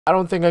I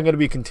don't think I'm going to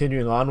be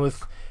continuing on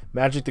with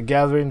Magic the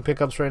Gathering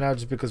pickups right now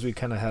just because we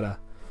kind of had a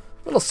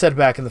little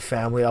setback in the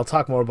family. I'll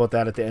talk more about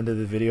that at the end of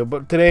the video.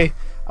 But today,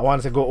 I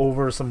wanted to go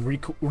over some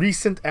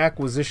recent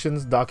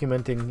acquisitions,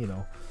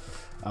 documenting,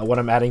 what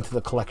I'm adding to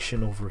the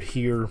collection over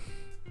here.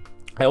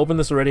 I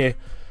opened this already.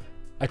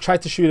 I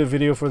tried to shoot a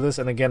video for this,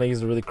 and again, I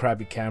used a really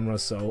crappy camera,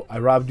 so I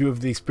robbed you of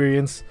the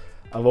experience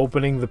of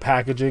opening the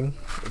packaging.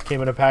 It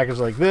came in a package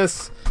like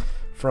this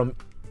from...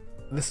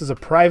 This is a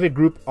private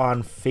group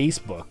on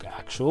Facebook,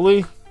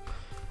 actually.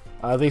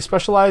 They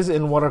specialize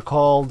in what are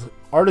called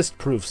artist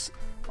proofs.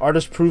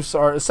 Artist proofs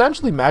are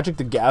essentially Magic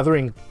the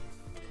Gathering.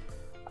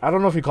 I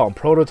don't know if you call them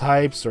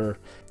prototypes, or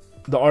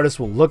the artist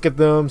will look at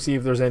them, see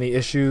if there's any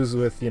issues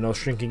with,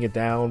 shrinking it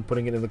down,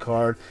 putting it in the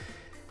card.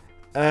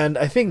 And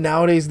I think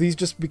nowadays these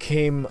just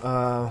became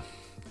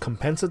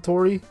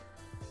compensatory,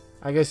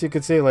 I guess you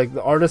could say. Like,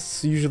 the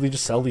artists usually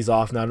just sell these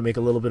off now to make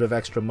a little bit of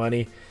extra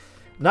money.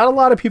 Not a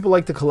lot of people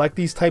like to collect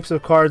these types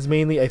of cards,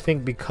 mainly I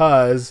think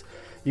because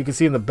you can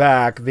see in the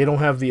back they don't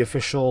have the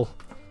official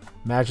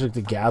Magic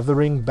the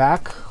Gathering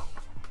back.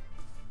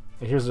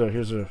 Here's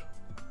a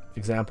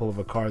example of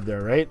a card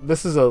there, right?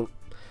 This is a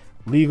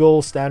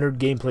legal standard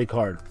gameplay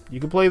card. You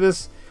can play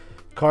this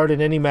card in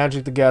any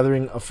Magic the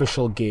Gathering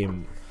official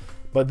game,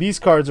 but these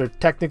cards are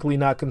technically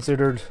not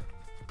considered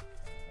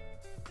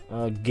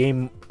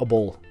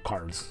gameable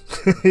cards.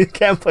 You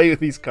can't play with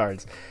these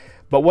cards.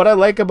 But what I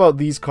like about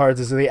these cards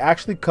is that they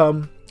actually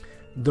come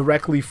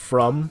directly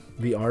from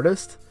the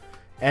artist.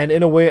 And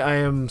in a way, I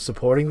am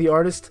supporting the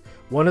artist.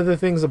 One of the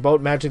things about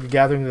Magic the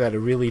Gathering that I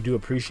really do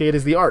appreciate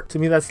is the art. To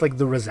me, that's like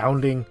the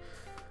resounding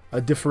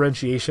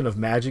differentiation of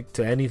Magic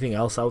to anything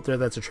else out there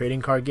that's a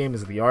trading card game,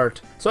 is the art.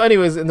 So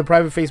anyways, in the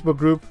private Facebook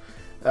group,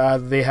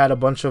 they had a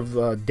bunch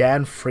of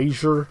Dan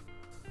Frazier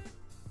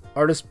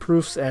artist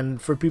proofs,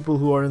 and for people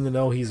who are in the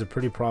know, he's a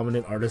pretty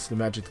prominent artist in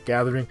Magic the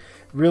Gathering.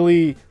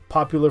 Really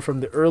popular from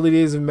the early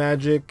days of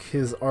Magic.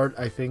 His art,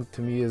 I think,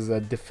 to me is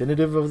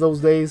definitive of those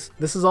days.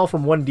 This is all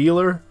from one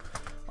dealer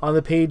on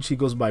the page. He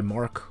goes by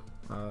Mark.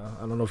 I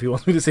don't know if he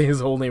wants me to say his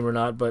whole name or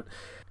not, but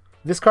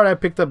this card I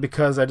picked up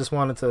because I just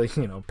wanted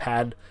to,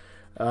 pad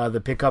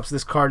the pickups.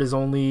 This card was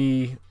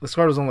only like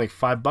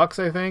 $5,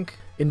 I think.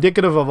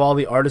 Indicative of all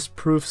the artist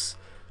proofs.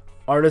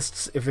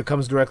 Artists, if it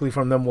comes directly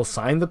from them, will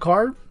sign the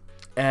card.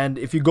 And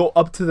if you go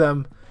up to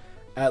them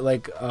at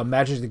like a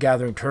Magic the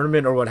Gathering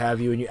tournament or what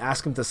have you, and you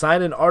ask them to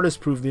sign an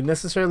artist proof, they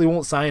necessarily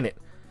won't sign it,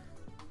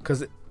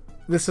 because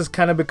this has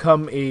kind of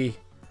become a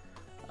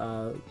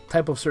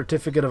type of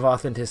certificate of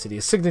authenticity,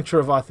 a signature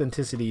of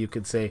authenticity, you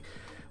could say,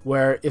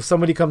 where if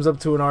somebody comes up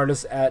to an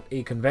artist at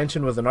a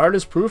convention with an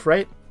artist proof,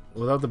 right,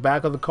 without the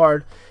back of the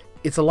card,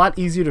 it's a lot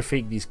easier to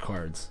fake these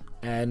cards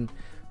and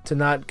to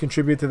not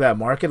contribute to that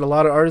market. A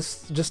lot of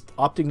artists just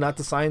opting not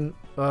to sign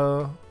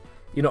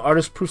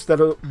artist proofs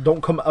that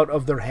don't come out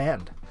of their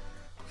hand.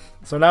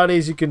 So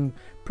nowadays you can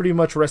pretty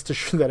much rest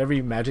assured that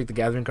every Magic the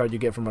Gathering card you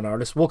get from an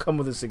artist will come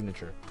with a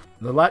signature.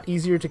 It's a lot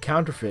easier to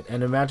counterfeit,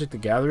 and in Magic the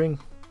Gathering,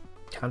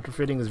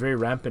 counterfeiting is very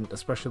rampant,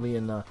 especially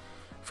in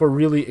for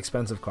really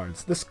expensive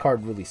cards. This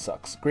card really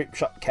sucks. Grape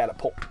Shot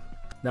Catapult.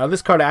 Now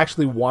this card I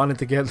actually wanted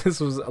to get. This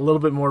was a little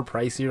bit more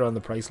pricier on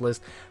the price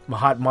list.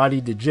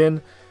 Mahatmati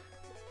Djinn.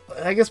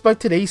 I guess by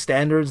today's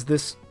standards,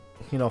 this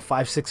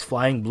 5/6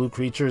 flying blue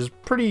creature is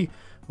pretty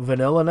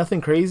vanilla,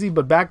 nothing crazy,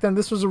 but back then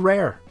this was a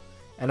rare.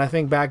 And I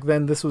think back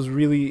then this was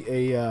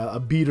really a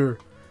beater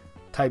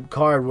type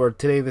card, where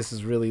today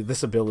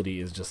this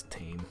ability is just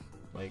tame.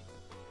 Like,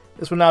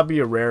 this would not be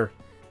a rare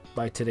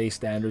by today's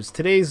standards.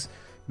 Today's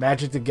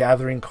Magic the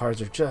Gathering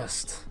cards are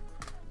just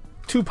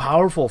too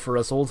powerful for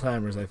us old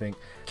timers, I think.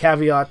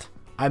 Caveat,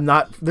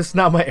 this is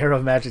not my era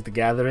of Magic the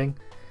Gathering,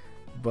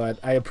 but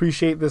I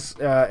appreciate this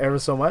era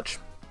so much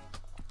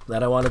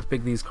that I wanted to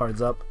pick these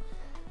cards up.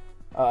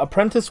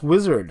 Apprentice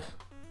Wizard.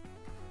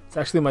 It's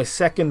actually my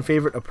second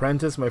favorite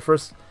apprentice. My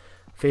first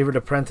favorite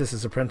apprentice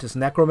is Apprentice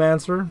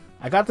Necromancer.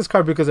 I got this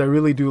card because I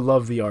really do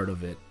love the art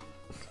of it.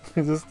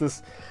 It's just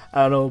this,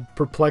 I don't know,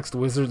 perplexed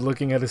wizard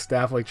looking at his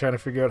staff, like trying to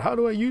figure out, how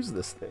do I use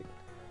this thing?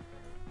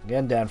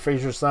 Again, Dan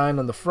Frazier sign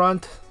on the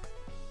front.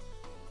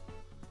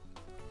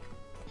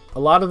 A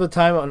lot of the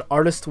time, an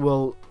artist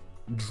will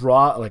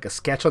draw like a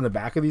sketch on the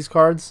back of these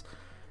cards,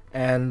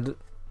 and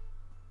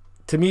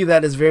to me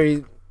that is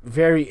very,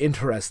 very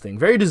interesting,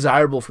 very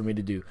desirable for me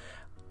to do.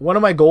 One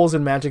of my goals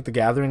in Magic the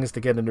Gathering is to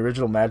get an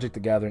original Magic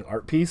the Gathering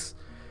art piece,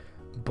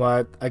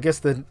 but I guess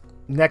the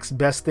next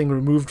best thing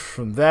removed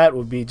from that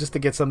would be just to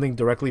get something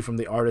directly from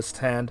the artist's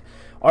hand.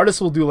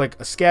 Artists will do like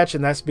a sketch,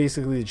 and that's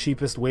basically the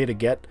cheapest way to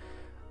get,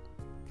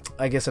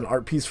 I guess, an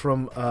art piece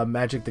from a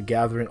Magic the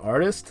Gathering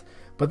artist,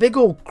 but they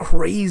go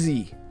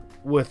crazy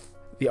with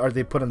the art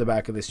they put on the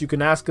back of this. You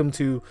can ask them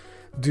to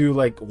do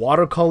like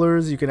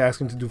watercolors, you can ask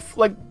them to do,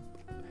 like,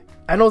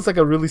 I know it's like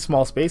a really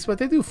small space, but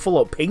they do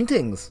full-out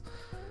paintings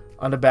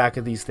on the back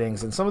of these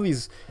things, and some of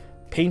these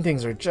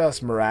paintings are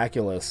just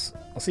miraculous.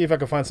 I'll see if I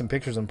can find some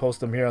pictures and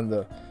post them here on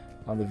the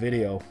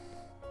video.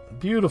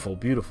 Beautiful,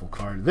 beautiful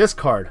card. This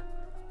card,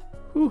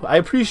 I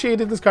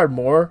appreciated this card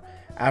more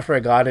after I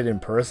got it in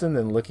person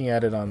than looking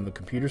at it on the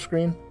computer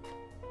screen.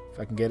 If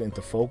I can get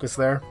into focus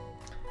there.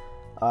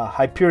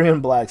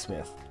 Hyperion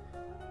Blacksmith.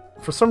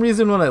 For some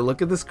reason, when I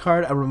look at this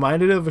card, I'm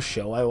reminded of a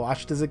show I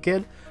watched as a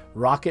kid,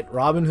 Rocket,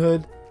 Robin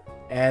Hood,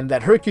 and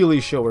that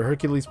Hercules show where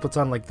Hercules puts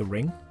on like the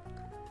ring.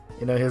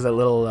 You know, he has that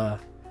little,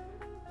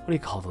 what do you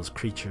call those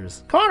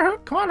creatures? Come on,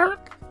 Herc! Come on,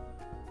 Herc!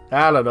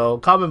 I don't know.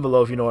 Comment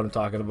below if you know what I'm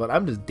talking about.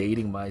 I'm just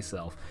dating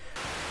myself.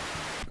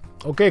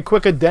 Okay,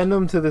 quick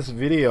addendum to this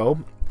video.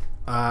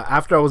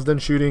 After I was done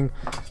shooting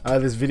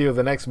this video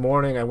the next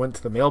morning, I went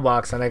to the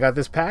mailbox and I got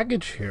this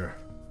package here.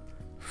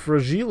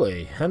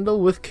 Fragile, handle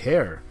with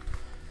care.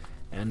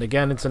 And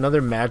again, it's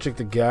another Magic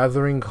the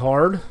Gathering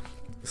card.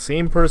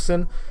 Same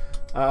person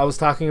I was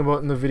talking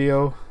about in the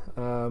video.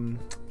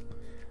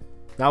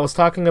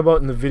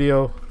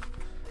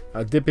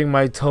 Dipping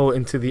my toe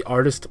into the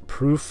artist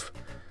proof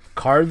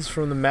cards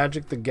from the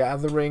Magic the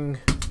Gathering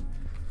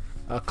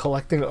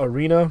collecting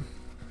arena.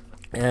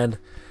 And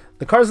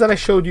the cards that I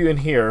showed you in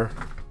here,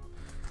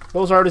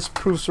 those artist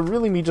proofs are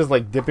really me just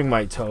like dipping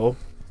my toe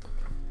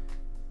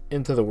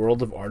into the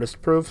world of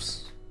artist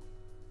proofs.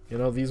 You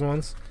know, these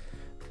ones.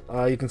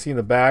 You can see in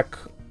the back,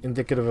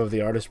 indicative of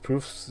the artist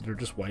proofs. They're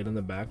just white on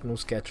the back, no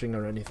sketching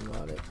or anything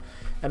on it.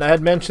 And I had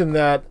mentioned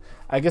that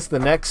I guess the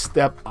next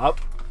step up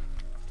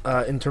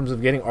in terms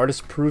of getting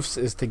artist proofs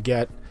is to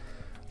get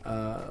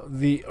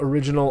the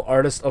original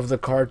artist of the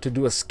card to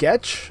do a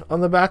sketch on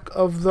the back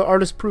of the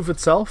artist proof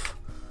itself.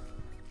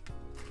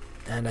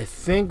 And I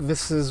think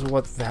this is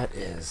what that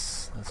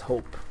is. Let's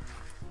hope.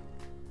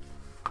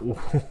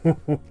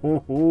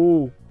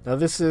 Now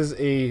this is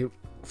a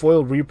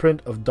foil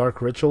reprint of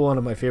Dark Ritual, one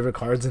of my favorite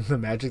cards in the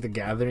Magic the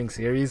Gathering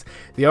series.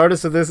 The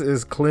artist of this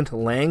is Clint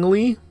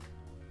Langley.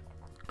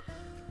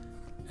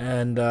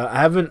 And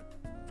I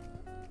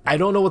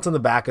don't know what's on the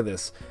back of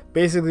this.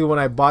 Basically, when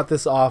I bought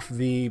this off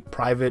the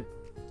private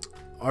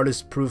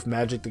artist proof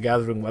Magic the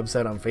Gathering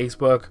website on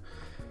Facebook,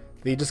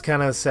 they just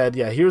kind of said,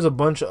 yeah, here's a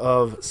bunch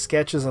of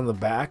sketches on the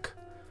back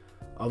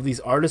of these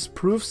artist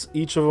proofs.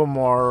 Each of them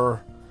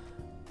are,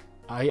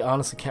 I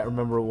honestly can't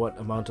remember what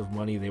amount of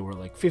money they were,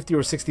 like 50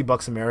 or 60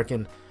 bucks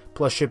American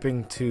plus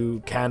shipping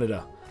to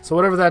Canada. So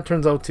whatever that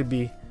turns out to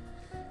be.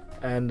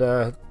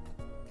 And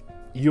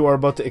you are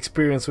about to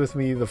experience with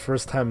me the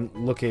first time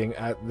looking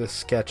at this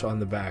sketch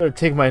on the back. I'm gonna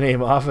take my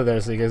name off of there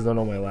so you guys don't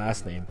know my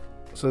last name.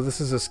 So this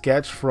is a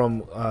sketch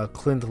from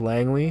Clint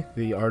Langley,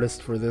 the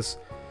artist for this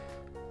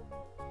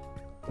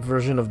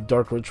version of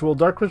Dark Ritual.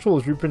 Dark Ritual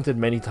was reprinted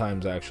many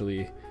times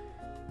actually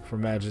for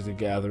Magic the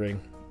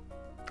Gathering.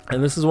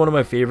 And this is one of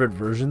my favorite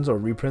versions or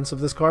reprints of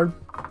this card.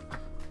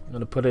 I'm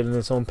gonna put it in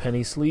its own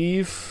penny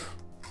sleeve.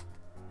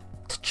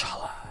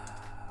 T'Challa.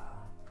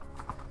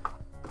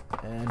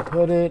 And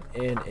put it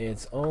in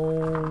its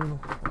own...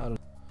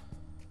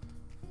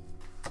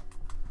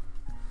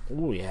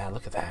 Oh yeah,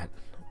 look at that.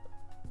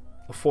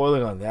 The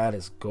foiling on that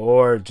is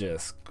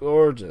gorgeous.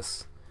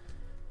 Gorgeous.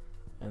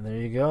 And there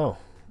you go.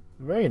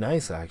 Very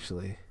nice,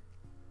 actually.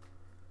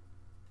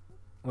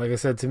 Like I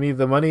said, to me,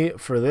 the money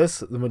for this,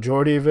 the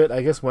majority of it,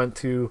 I guess, went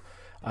to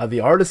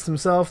the artist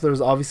himself. There's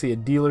obviously a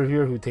dealer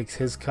here who takes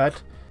his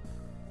cut.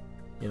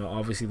 You know,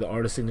 obviously the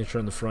artist signature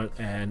on the front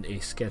and a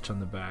sketch on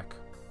the back.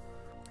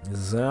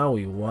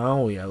 Zowie,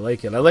 wowie, I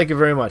like it. I like it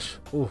very much.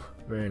 Ooh,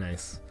 very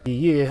nice.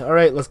 Yeah,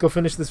 alright, let's go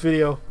finish this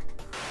video.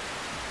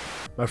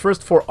 My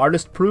first 4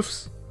 artist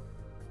proofs.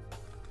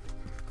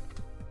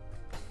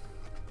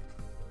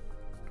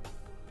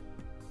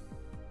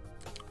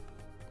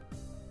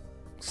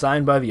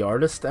 Signed by the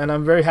artist, and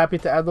I'm very happy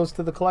to add those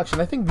to the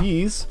collection. I think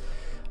these,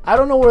 I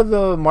don't know where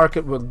the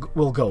market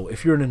will go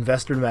if you're an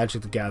investor in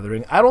Magic the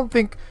Gathering. I don't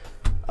think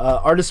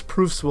artist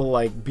proofs will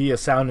like be a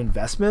sound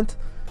investment,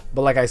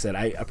 but like I said,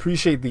 I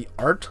appreciate the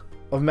art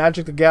of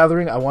Magic the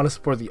Gathering. I want to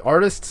support the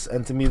artists,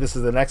 and to me this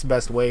is the next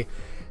best way,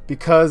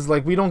 because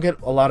like we don't get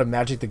a lot of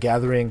Magic the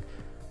Gathering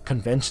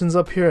conventions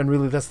up here, and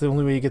really that's the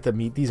only way you get to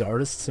meet these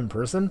artists in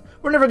person.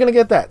 We're never gonna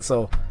get that,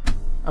 so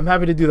I'm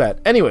happy to do that.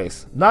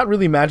 Anyways, not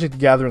really Magic the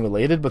Gathering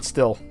related, but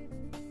still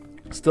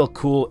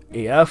cool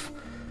AF.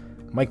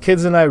 My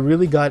kids and I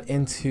really got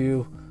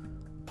into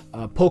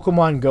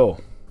Pokemon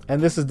Go,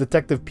 and this is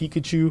Detective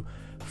Pikachu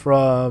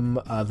from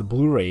the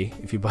Blu-ray.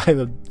 If you buy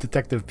the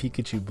Detective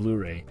Pikachu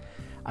Blu-ray,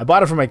 I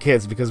bought it for my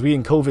kids because we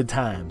in COVID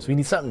times, we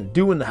need something to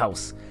do in the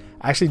house.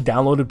 I actually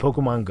downloaded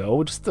Pokemon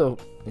Go just to,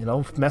 you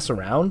know, mess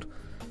around,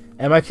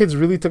 and my kids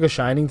really took a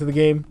shining to the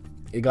game.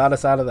 It got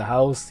us out of the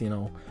house, you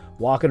know,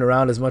 walking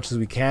around as much as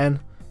we can,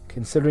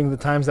 considering the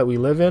times that we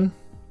live in.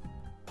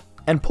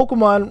 And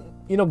Pokemon,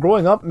 you know,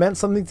 growing up meant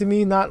something to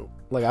me. Not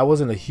like I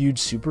wasn't a huge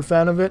super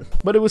fan of it,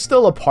 but it was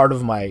still a part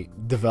of my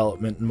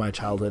development in my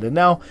childhood. And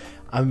now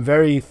I'm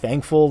very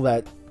thankful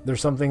that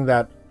there's something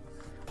that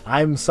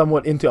I'm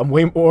somewhat into. I'm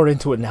way more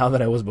into it now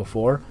than I was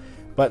before.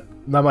 But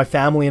now my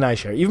family and I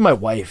share. Even my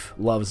wife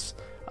loves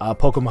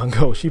Pokemon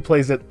Go. She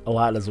plays it a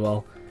lot as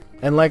well.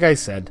 And like I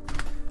said,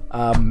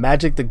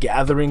 Magic the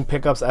Gathering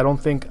pickups, I don't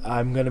think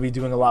I'm going to be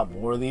doing a lot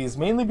more of these,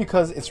 mainly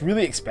because it's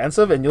really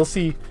expensive, and you'll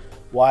see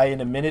why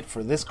in a minute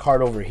for this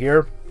card over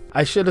here.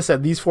 I should have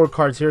said these 4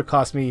 cards here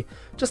cost me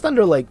just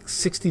under like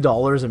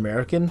 $60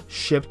 American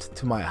shipped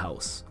to my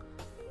house.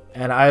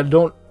 And I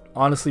don't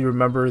honestly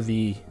remember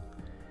the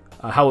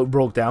how it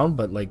broke down,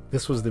 but like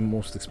this was the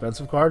most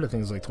expensive card. I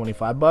think it was like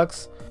 25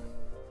 bucks.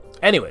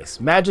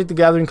 Anyways, Magic the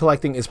Gathering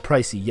collecting is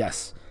pricey,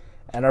 yes.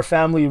 And our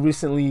family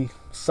recently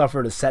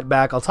suffered a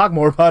setback. I'll talk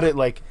more about it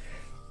like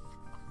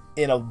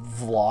in a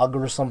vlog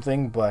or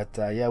something, but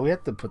yeah, we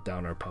had to put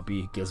down our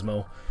puppy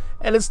Gizmo,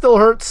 and it still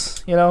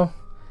hurts, you know.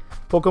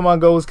 Pokemon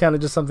Go is kind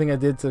of just something I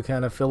did to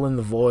kind of fill in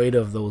the void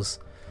of those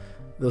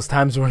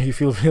times where you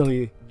feel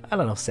really, I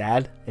don't know,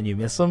 sad and you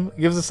miss them.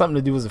 It gives us something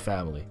to do as a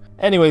family.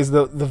 Anyways,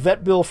 the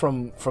vet bill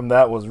from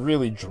that was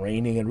really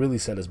draining and really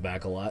set us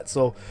back a lot.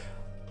 So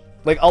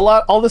like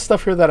all this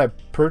stuff here that I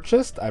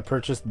purchased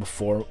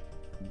before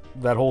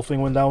that whole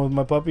thing went down with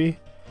my puppy.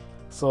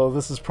 So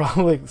this is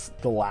probably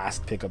the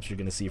last pickups you're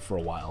going to see for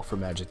a while for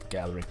Magic the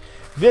Gathering.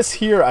 This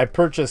here I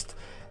purchased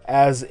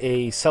as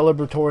a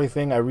celebratory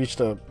thing. I reached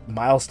a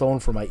milestone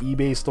for my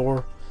eBay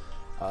store.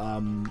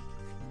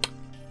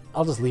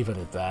 I'll just leave it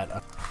at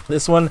that.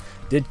 This one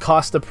did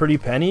cost a pretty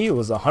penny. It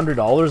was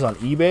 $100 on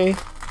eBay.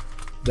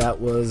 That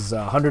was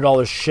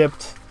 $100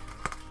 shipped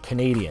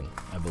Canadian,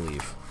 I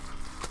believe.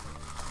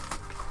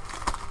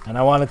 And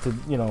I wanted to,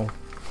 you know,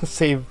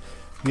 save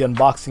the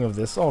unboxing of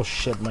this. Oh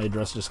shit, my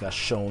address just got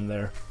shown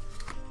there.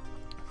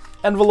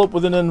 Envelope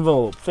with an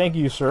envelope. Thank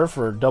you, sir,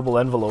 for double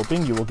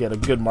enveloping. You will get a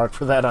good mark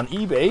for that on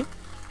eBay.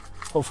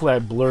 Hopefully I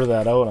blur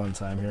that out on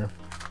time here.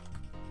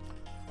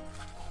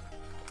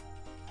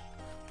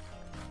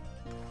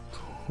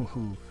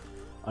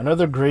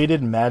 Another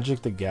graded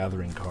Magic the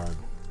Gathering card.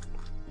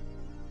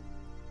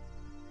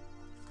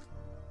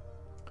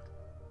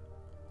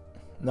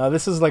 Now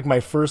this is like my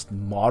first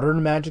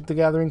modern Magic the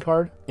Gathering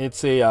card.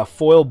 It's a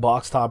foil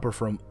box topper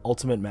from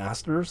Ultimate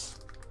Masters.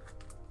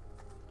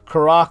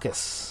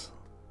 Caracas.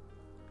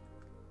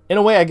 In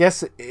a way, I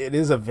guess it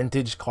is a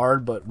vintage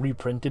card, but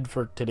reprinted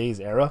for today's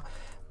era.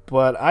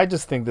 But I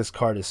just think this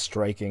card is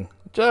striking.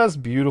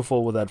 Just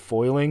beautiful with that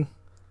foiling.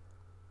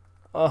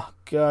 Oh,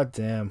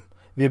 goddamn.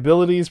 The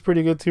ability is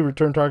pretty good too.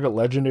 Return target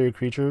legendary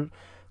creature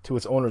to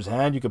its owner's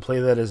hand. You could play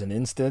that as an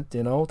instant,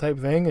 you know, type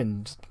thing.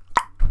 And just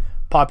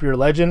pop your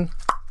legend.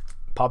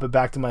 Pop it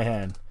back to my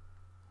hand.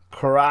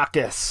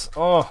 Caracas.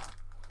 Oh.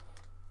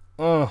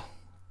 Oh.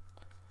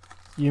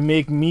 You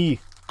make me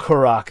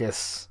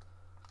Caracas.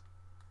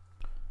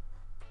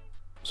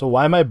 So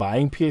why am I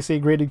buying PSA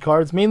graded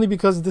cards? Mainly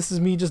because this is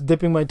me just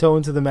dipping my toe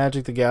into the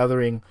Magic the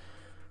Gathering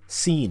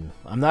scene.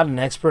 I'm not an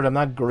expert. I'm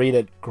not great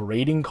at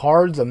grading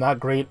cards. I'm not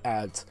great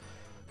at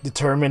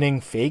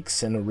determining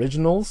fakes and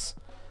originals.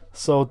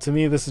 So to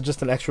me, this is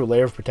just an extra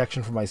layer of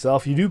protection for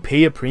myself. You do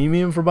pay a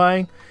premium for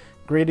buying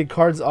graded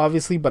cards,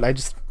 obviously, but I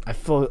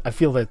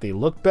feel that they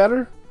look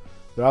better.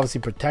 They're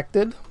obviously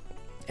protected,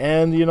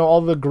 and you know,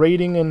 all the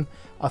grading and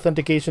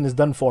authentication is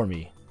done for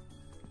me.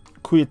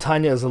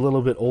 Kuyatanya is a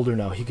little bit older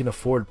now. He can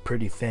afford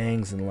pretty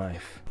things in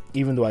life.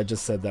 Even though I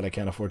just said that I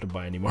can't afford to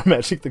buy any more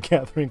Magic the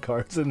Gathering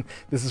cards, and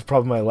this is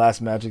probably my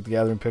last Magic the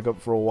Gathering pickup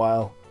for a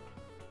while.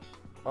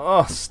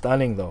 Oh,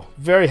 stunning though.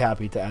 Very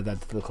happy to add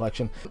that to the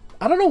collection.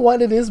 I don't know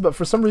what it is, but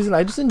for some reason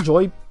I just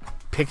enjoy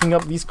picking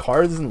up these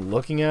cards and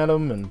looking at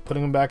them and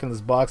putting them back in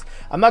this box.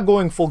 I'm not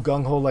going full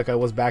gung-ho like I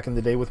was back in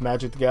the day with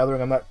Magic the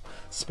Gathering. I'm not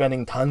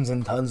spending tons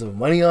and tons of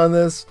money on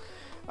this.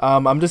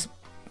 I'm just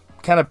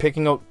kind of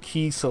picking out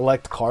key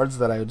select cards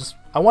that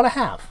I want to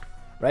have,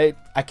 right?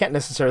 I can't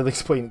necessarily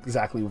explain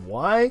exactly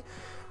why.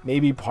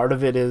 Maybe part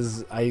of it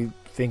is I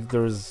think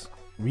there's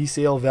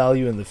resale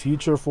value in the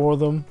future for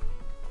them,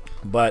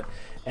 but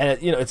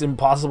you know, it's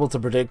impossible to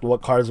predict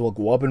what cards will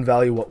go up in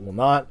value, what will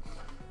not.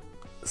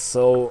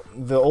 So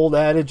the old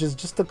adage is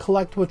just to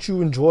collect what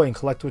you enjoy and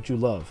collect what you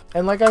love.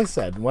 And like I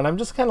said, when I'm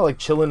just kind of like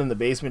chilling in the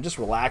basement, just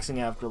relaxing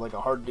after like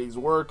a hard day's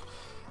work,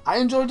 I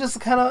enjoy just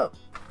kind of,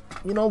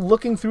 you know,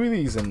 looking through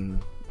these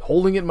and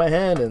holding it in my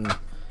hand and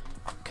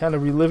kind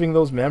of reliving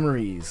those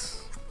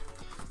memories.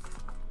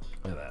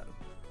 Look at that.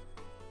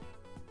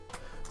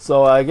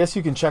 So I guess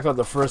you can check out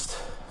the first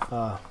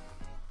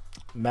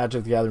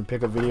Magic the Gathering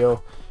pickup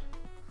video.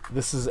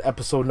 This is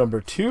episode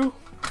number 2,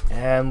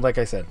 and like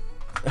I said,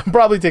 I'm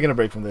probably taking a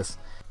break from this.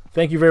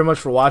 Thank you very much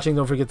for watching.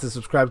 Don't forget to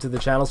subscribe to the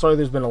channel. Sorry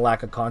there's been a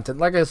lack of content.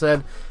 Like I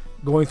said,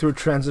 going through a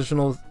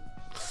transitional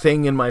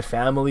thing in my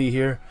family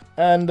here.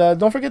 And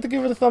don't forget to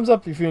give it a thumbs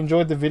up if you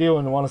enjoyed the video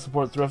and want to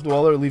support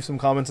Thriftdweller. Leave some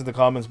comments in the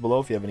comments below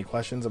if you have any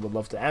questions. I would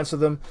love to answer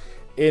them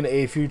in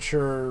a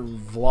future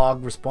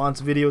vlog response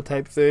video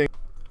type thing.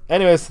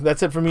 Anyways,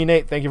 that's it for me,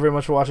 Nate. Thank you very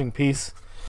much for watching. Peace.